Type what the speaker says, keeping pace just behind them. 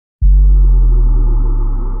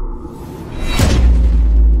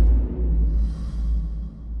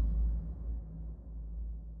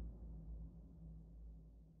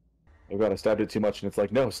god, I stabbed it too much, and it's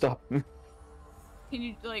like, no, stop. Can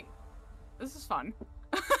you, like... This is fun.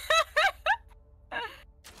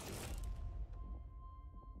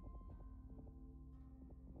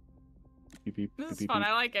 Beep, beep, This is beep, fun, beep.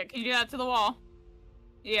 I like it. Can you do that to the wall?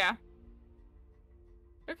 Yeah.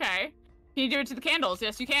 Okay. Can you do it to the candles?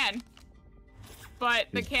 Yes, you can. But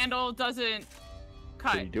the candle doesn't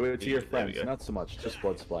cut. Can you do it to your friends? Not so much, just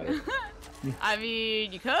blood splatter. I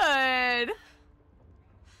mean, you could.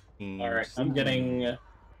 Alright, I'm getting...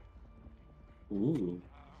 Ooh.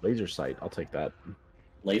 Laser sight, I'll take that.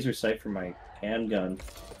 Laser sight for my handgun.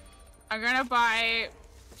 I'm gonna buy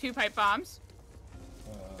 2 pipe bombs.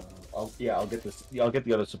 I'll get this. Yeah, I'll get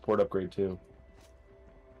the other support upgrade too.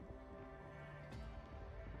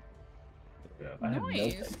 Yeah, I have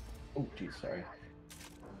Nice. Oh, geez, sorry.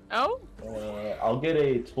 Oh? I'll get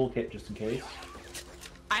a toolkit just in case.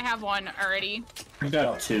 I have one already. I've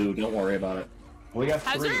got 2, don't worry about it. We got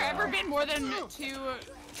Has 3 there now. ever been more than 2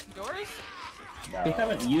 doors? No. We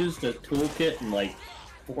haven't used a toolkit in like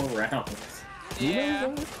 4 rounds. Yeah.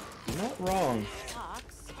 You're not wrong.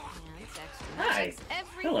 Socks, pants, extra Hi. nuggets,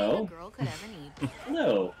 everything Hello. a girl could ever need.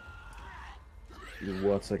 Hello. Just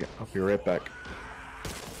 1 second. I'll be right back.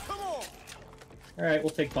 Alright, we'll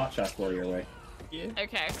take pot shots while you're away. Yeah.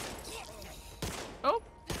 Okay. Oh.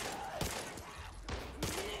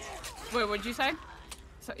 Wait, what'd you say?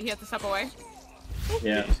 So he had to step away?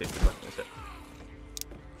 Yeah.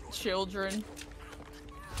 Children.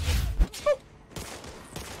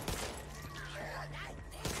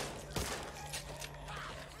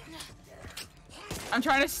 I'm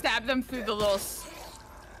trying to stab them through the little...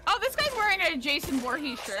 Oh, this guy's wearing a Jason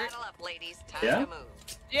Voorhees shirt. Saddle up, ladies. Time Yeah? to move.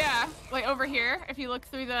 Yeah, like over here, if you look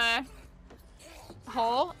through the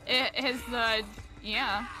hole, it has the...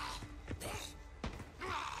 Yeah.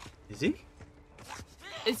 Is he?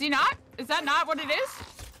 Is he not? Is that not what it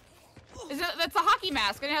is? That's a hockey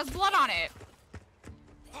mask and it has blood on it.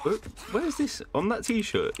 Where is this? On that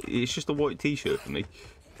t-shirt? It's just a white t-shirt for me.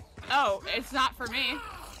 Oh, it's not for me.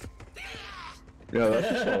 No, that's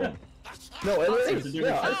just all. No, it is.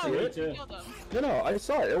 Yeah, I see Oh, it. you killed him. No, I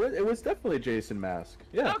saw it. It was definitely a Jason mask.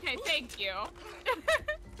 Yeah. Okay, thank you.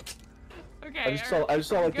 Okay. I just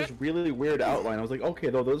saw like good. this really weird outline. I was like, okay,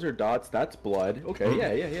 though, those are dots. That's blood. Okay, yeah.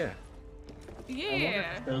 I Yeah. wonder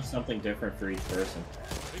if there's something different for each person.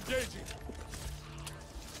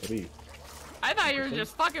 Maybe. I thought you were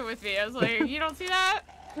just fucking with me. I was like, you don't see that?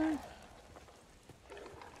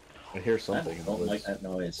 I hear I something. in the don't like woods. that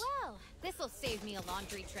noise. Well, this'll save me a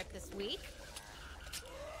laundry trip this week.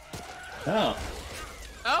 Oh.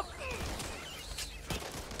 Oh,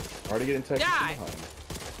 Already getting texted Die. from behind.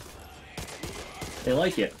 They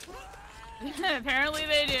like it. apparently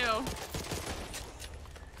they do.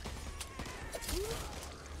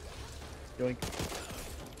 Yoink.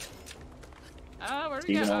 Where do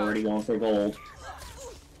we Steven go? already going for gold.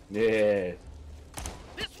 Yeah.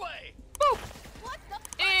 This way.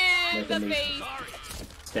 In the Nothing face.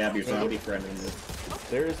 Stab your zombie friend in the...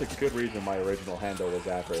 There is a good reason my original handle was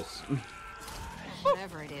Avarice.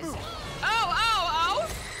 Whatever it is. Oh.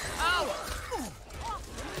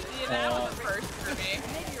 See, that was a first for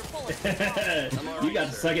me. You got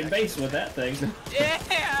to second base with that thing.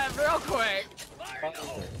 Yeah, real quick.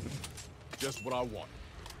 Just what I want.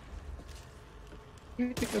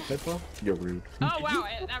 You think that's headphone? You're rude. Oh wow,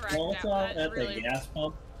 that racked Molotov that at really... the gas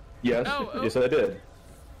pump. Yes. Oh. Yes, I did.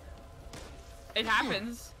 It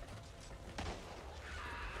happens.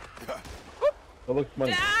 Oh, look,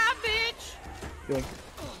 money. Ah, bitch! Yoink.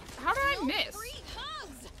 How did I miss?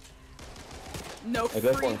 No I free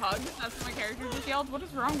definitely- hugs? That's what my character just yelled? What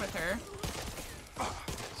is wrong with her?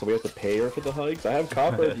 So we have to pay her for the hugs? I have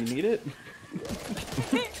copper if you need it.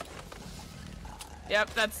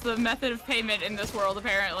 Yep, that's the method of payment in this world,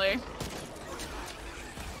 apparently.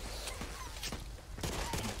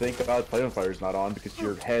 Thank God Flame Fire's not on because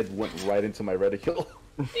your head went right into my reticule.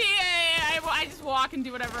 Yeah, I just walk and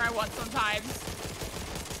do whatever I want sometimes.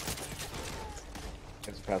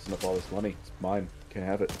 I'm just passing up all this money. It's mine. Can't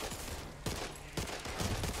have it.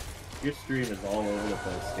 Your stream is all over the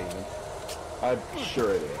place, Steven. I'm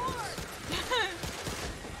sure it is.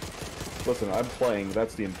 Listen, I'm playing.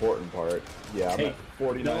 That's the important part. Yeah, I'm Hey, at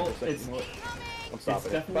 49%. no, it's- I'm It's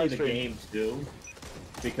stopping it. definitely Bye, the stream. game too,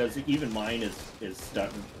 because even mine is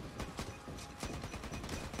stunting.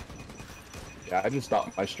 Yeah, I just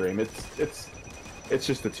stopped my stream. It's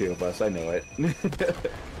just the two of us. I know it. We're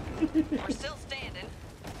still standing.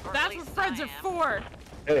 Or at That's what least friends I are am. for.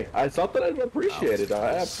 Hey, I thought that I'd appreciate it.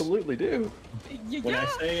 I absolutely do. When I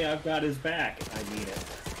say I've got his back, I mean it.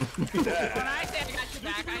 When I say I got your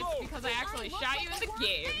back, it's because I actually shot you in the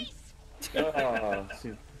game.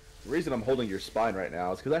 See, The reason I'm holding your spine right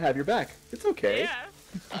now is because I have your back. It's okay. Yeah.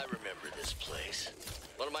 I remember this place.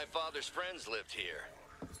 One of my father's friends lived here.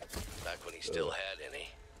 Back when he still had any.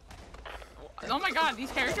 Oh my god,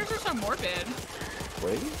 these characters are so morbid.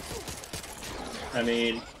 Wait. I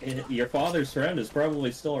mean, your father's friend is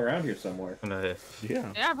probably still around here somewhere. No.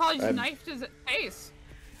 Yeah. Yeah, I probably just I'm- knifed his face.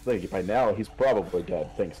 I think by now he's probably dead,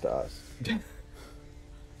 thanks to us.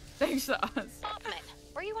 Thanks to us. Hoffman,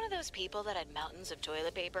 were you one of those people that had mountains of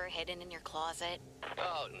toilet paper hidden in your closet?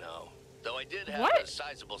 Oh no. Though I did have What? a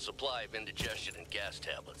sizable supply of indigestion and gas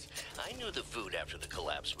tablets. I knew the food after the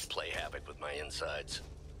collapse would play havoc with my insides.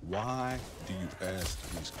 Why do you ask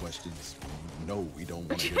these questions? No, we don't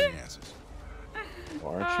want to hear the answers.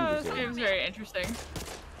 Aren't Oh, you this the game's very interesting.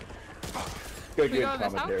 Good, we good go in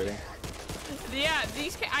this house? commentary. Yeah,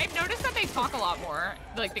 I've noticed that they talk a lot more,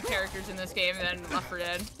 like the characters in this game than Left 4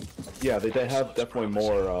 Dead. Yeah, they have definitely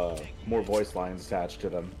more voice lines attached to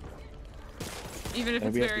them. Even if And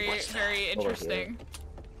it's we have to very, watch very over here. interesting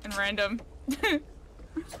and random.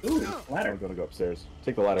 Ooh, I'm ladder. gonna go upstairs.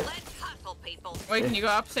 Take the ladder. Let's hustle, people. Wait, can you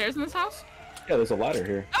go upstairs in this house? Yeah, there's a ladder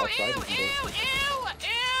here. Oh, outside ew, you can go.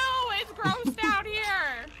 ew! It's gross down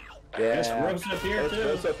here! Yeah. It's gross up here, It's too.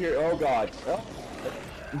 gross up here. Oh god. Oh.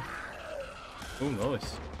 Oh,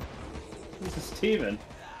 nice. This is Steven.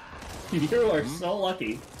 You are so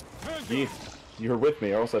lucky. You're with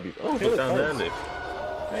me, or else I'd be. Oh, Put hey, down there, cards. Nick.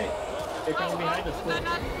 Hey, they're coming behind us. Is that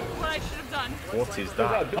not what I should have done? What is Oh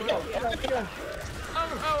that? god, oh god, oh god.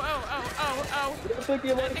 Oh. It's like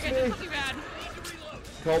you I like think I me. did something bad.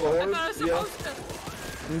 Call the I horse? thought I was supposed to.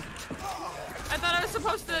 I thought I was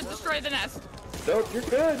supposed to destroy the nest. No, you're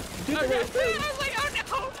good. You did the Okay. right thing. I was like, oh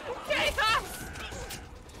no! Chaos!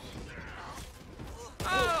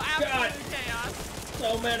 Oh, absolute chaos.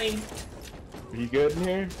 So many. Are you good in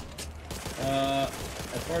here? As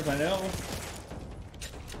far as I know.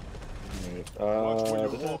 Alright, Watch where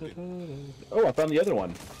you're walking. Oh, I found the other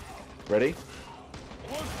one. Ready?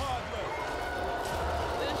 This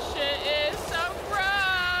shit is so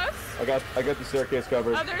gross! I got the staircase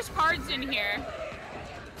covered. Oh, there's cards in here.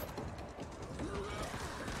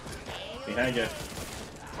 Behind you.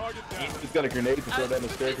 He's got a grenade to I throw was down the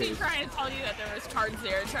busy staircase. trying to tell you that there was cards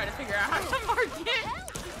there and trying to figure out how to mark it.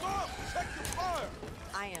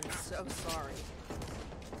 I am so sorry.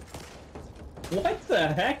 What the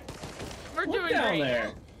heck? We're Look doing down great.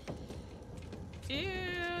 there. Ew,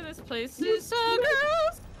 this place is so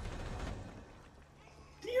gross.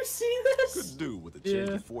 Do you see this? Could do with a change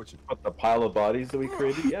of fortune. But the pile of bodies that we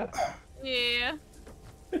created, yeah. Yeah.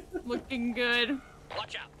 Looking good.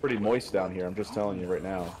 Watch out! Pretty moist down here, I'm just telling you right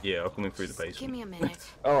now. Yeah, I'm coming through the Give basement. me a minute.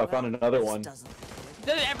 Oh, I found another This one. doesn't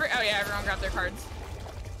Oh yeah, everyone got their cards.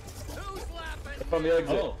 I found the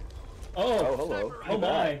exit. Oh. Oh, Oh. hello. Oh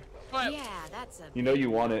my. What? Yeah, that's a. You know you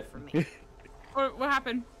want it. for me. What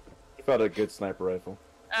happened? I found a good sniper rifle.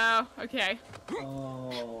 Oh, okay.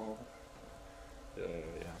 Oh. Yeah.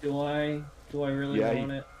 Do I really Yeah,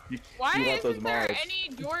 want it? Why you want isn't those there mods.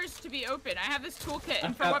 any doors to be open? I have this toolkit, and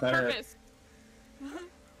I've for got what better. purpose?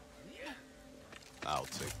 I'll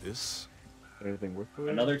take this. Anything worth it?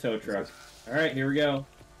 Another tow truck. All right, here we go.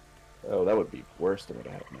 Oh, that would be worse than what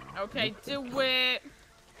happened. Okay, do it.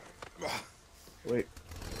 Wait.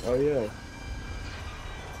 Oh yeah.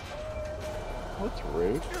 That's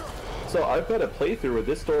rude. So I've got a playthrough with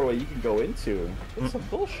this doorway you can go into. That's some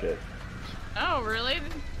bullshit. Oh, really?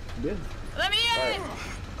 Yeah. Let me in! Alright.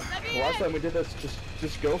 Let me The last in! time we did this,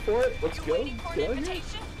 just go for it. Let's go. Waiting for Go an ahead.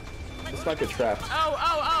 invitation? Let's not get trapped.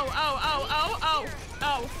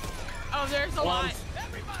 Oh, there's a lot.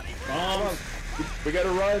 Bombs. We gotta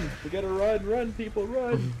run. We gotta run. Run, people,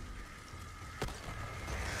 run.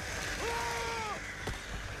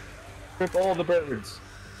 Rip all the birds.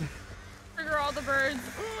 Trigger all the birds.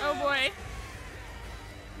 Oh boy.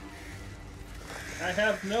 I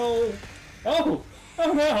have no. Oh.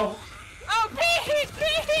 Oh no. Oh, Pete!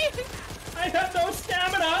 Pete! I have no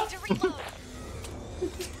stamina. To reload.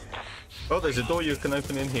 Oh, there's a door you can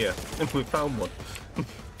open in here. We found one.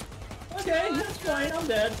 Okay, that's fine. I'm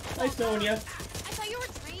dead. Nice knowing you. I thought you were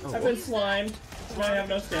trained. I've been slimed. Now I have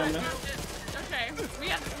no stamina. Okay,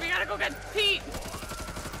 we gotta go get Pete.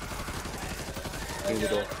 Open the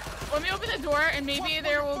door. Let me open the door, and maybe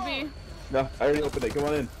there will be. No, I already opened it. Come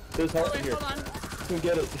on in. There's Oh, heart in wait, here. hold on. Come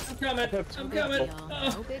get it. I'm coming. I'm coming.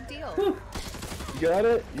 No big deal. You got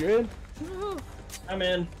it? You're in? I'm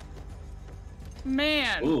in.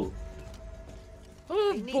 Man. Ooh.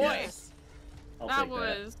 Oh need boy. this. I'll That take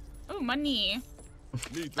was. Oh, money.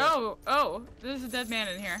 Need that. Oh, there's a dead man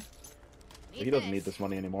in here. He doesn't need this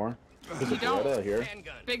money anymore. There's a You don't. Beretta here.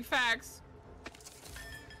 Handgun. Big facts.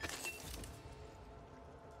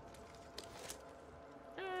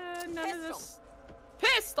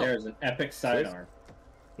 There's an epic sidearm.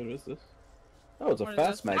 What is this? Oh, it's a What is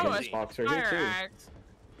fast this? magazine Oh, it's box right here fire too. axe.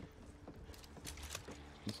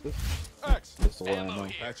 What's this? X, Missile Ammo ammo.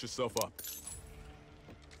 here. patch yourself up.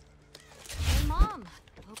 Hey, Mom.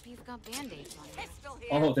 Hope you've got band-aids on you. Still here.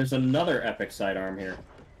 Oh, there's another epic sidearm here.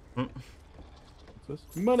 What's this?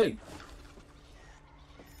 Money.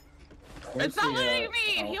 Where's It's not the, letting me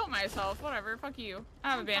oh. heal myself. Whatever. Fuck you.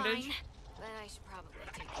 I have a bandage. Fine, but I should probably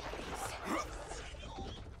take care of this.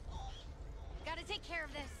 Gotta take care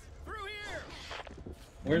of this.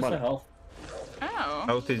 Where's Money. the health? Oh.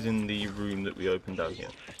 Health is in the room that we opened out here.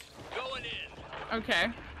 Going in. Okay.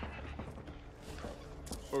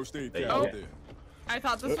 First aid There you kit go. out there. I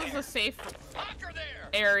thought this was a safe Locker there.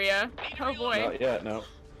 area. Oh boy. Not yet. No.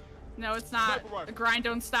 No, it's not. The grind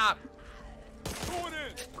don't stop. Going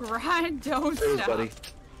in. Grind don't There's stop. buddy.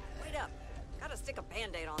 Wait up. Gotta stick a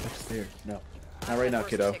band-aid on this. Upstairs. No. Not right now, First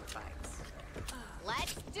kiddo. tick bites.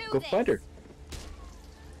 Let's do Go this. find her.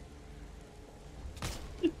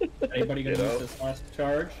 Anybody gonna Ditto. use this last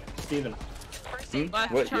charge? Steven. First aid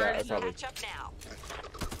Last What? Yeah, I charge. probably. Catch up now.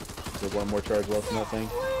 There's one more charge left in that thing.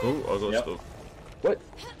 Oh, I got Yep. stuff. What?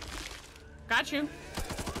 Got you.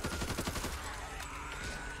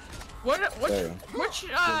 Which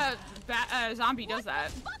There. zombie does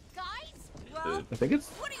that? Fuck, guys. The I think it's.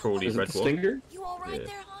 Crawley Is it red the one. Stinger? You all right Yeah.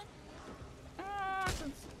 there, hon?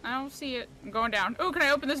 I don't see it. I'm going down. Oh, can I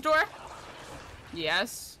open this door?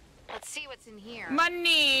 Yes. Let's see what's in here.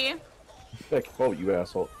 Money. Heck, oh, you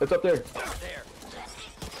asshole. It's up there. There.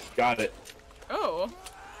 Got it. Oh,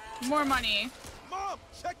 more money. Mom,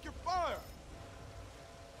 check your fire.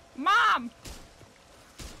 Mom.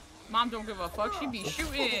 Mom don't give a fuck. She be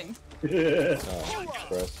shooting. Oh,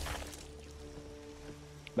 Chris.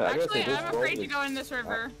 No, I gotta Actually, say, this I'm world afraid to is- go in this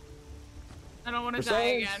river. I don't want to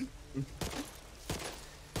die Besides- again.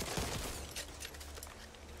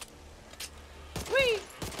 Whee!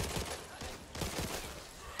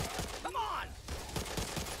 Come on.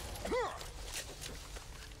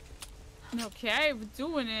 Okay, we're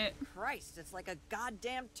doing it. Christ, it's like a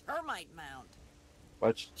goddamn termite mound.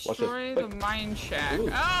 Watch Destroy it. the mine shack. Ooh.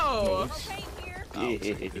 Oh, Propane here.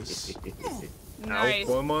 nice.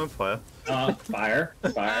 Why am I on fire? Fire.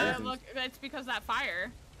 Fire. Look, that's because that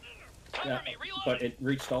fire. Cover Yeah, me. Reload. but it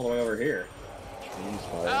reached all the way over here.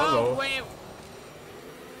 Oh, Hello. wait.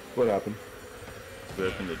 What happened? We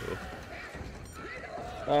opened the door.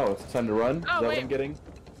 Oh, it's time to run? Is that what wait. I'm getting?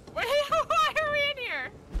 Wait, why are we in here?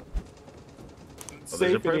 Oh, there's a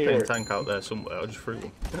Safe in propane here. tank out there somewhere. I just threw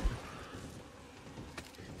one.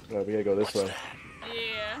 Oh, we gotta go this way.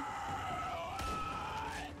 Yeah.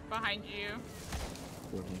 Behind you.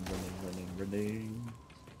 Running.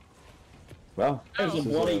 Wow. There's a this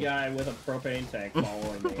is bloody guy with a propane tank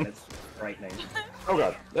following me, and it's frightening. Oh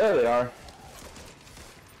god, there they are.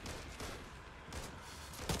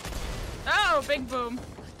 Oh, big boom.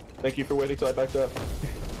 Thank you for waiting till I backed up.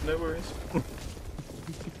 No worries.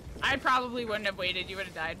 I probably wouldn't have waited. You would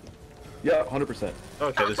have died. Yeah, 100%.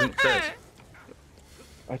 Okay, there's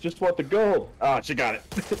I just want the gold. Ah, she got it.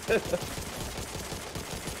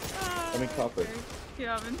 I mean copper.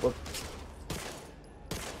 Kevin. Look.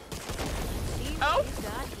 See Oh. what we've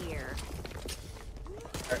got here.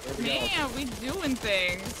 Alright, where we go? Man, we doing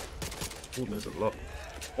things. Ooh, there's a lot.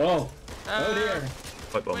 Oh! Oh dear!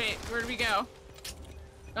 Pipe bomb. Wait, where do we go?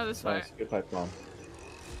 Oh, this way. Nice, good pipe bomb.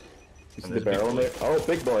 You see And the there's a big barrel in boy. there? Oh,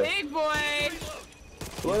 big boy. Big boy.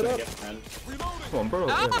 Blow it up. Get friend. Come on, bro.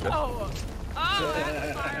 There we go. Oh! Oh, that's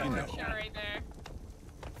a fireworks shot right there.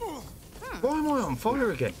 Why am I on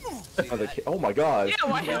fire again? Oh my god. Yeah,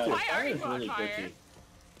 why, Yeah, why fire are you is on really fire? glitchy.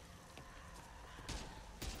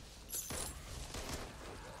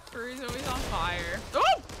 Furry's always on fire.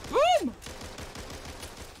 Oh! Boom!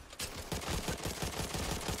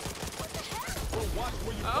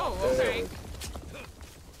 Oh, okay.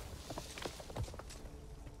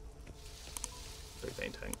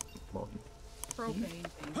 Propane tank. Modern. Propane.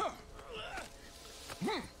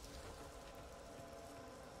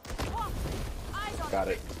 Eyes on Got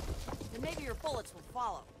the it. Then maybe your bullets will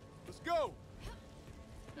follow. Let's go.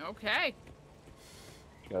 Okay.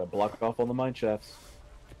 Gotta block off all the mine shafts.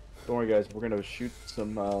 Don't worry guys, we're gonna shoot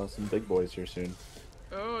some big boys here soon.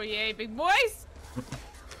 Oh, yay, big boys!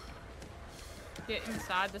 Get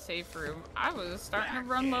inside the safe room. I was starting to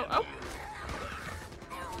run low. Oh!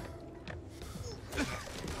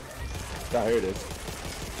 Ah, here it is.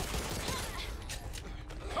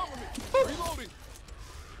 Reloading.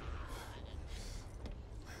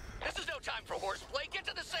 This is no time for horseplay. Get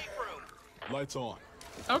to the safe room. Lights on.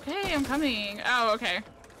 Okay, I'm coming. Oh, okay.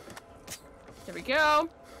 Here we go.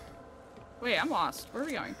 Wait, I'm lost. Where are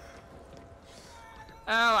we going?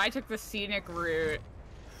 Oh, I took the scenic route.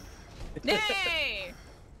 Nay!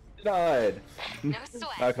 Died. No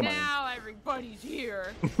sweat. Ah, come on. Now everybody's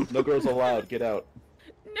here. No girls allowed. Get out.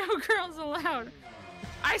 No girls allowed.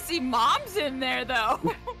 I see moms in there though.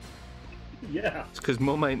 Yeah. It's because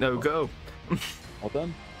Mum ain't no go. All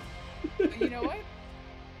done. You know what?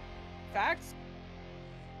 Facts.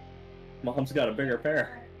 Mom's got a bigger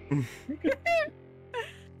pair.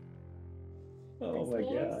 Oh my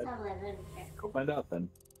god. Go find out then.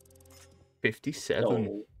 57.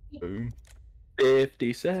 Oh. Boom.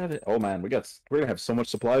 57. Oh man, we're gonna have so much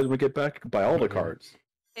supplies when we get back. Buy all the cards.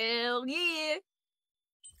 Hell yeah.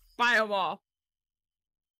 Buy them all.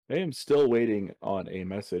 I am still waiting on a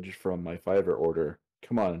message from my Fiverr order.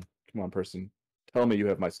 Come on, person. Tell me you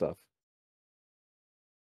have my stuff.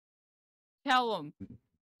 Tell them.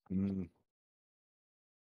 Mm.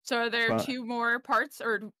 So are there Fine. 2 more parts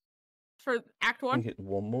or for Act I 1? think it's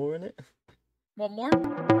one more in it. One more?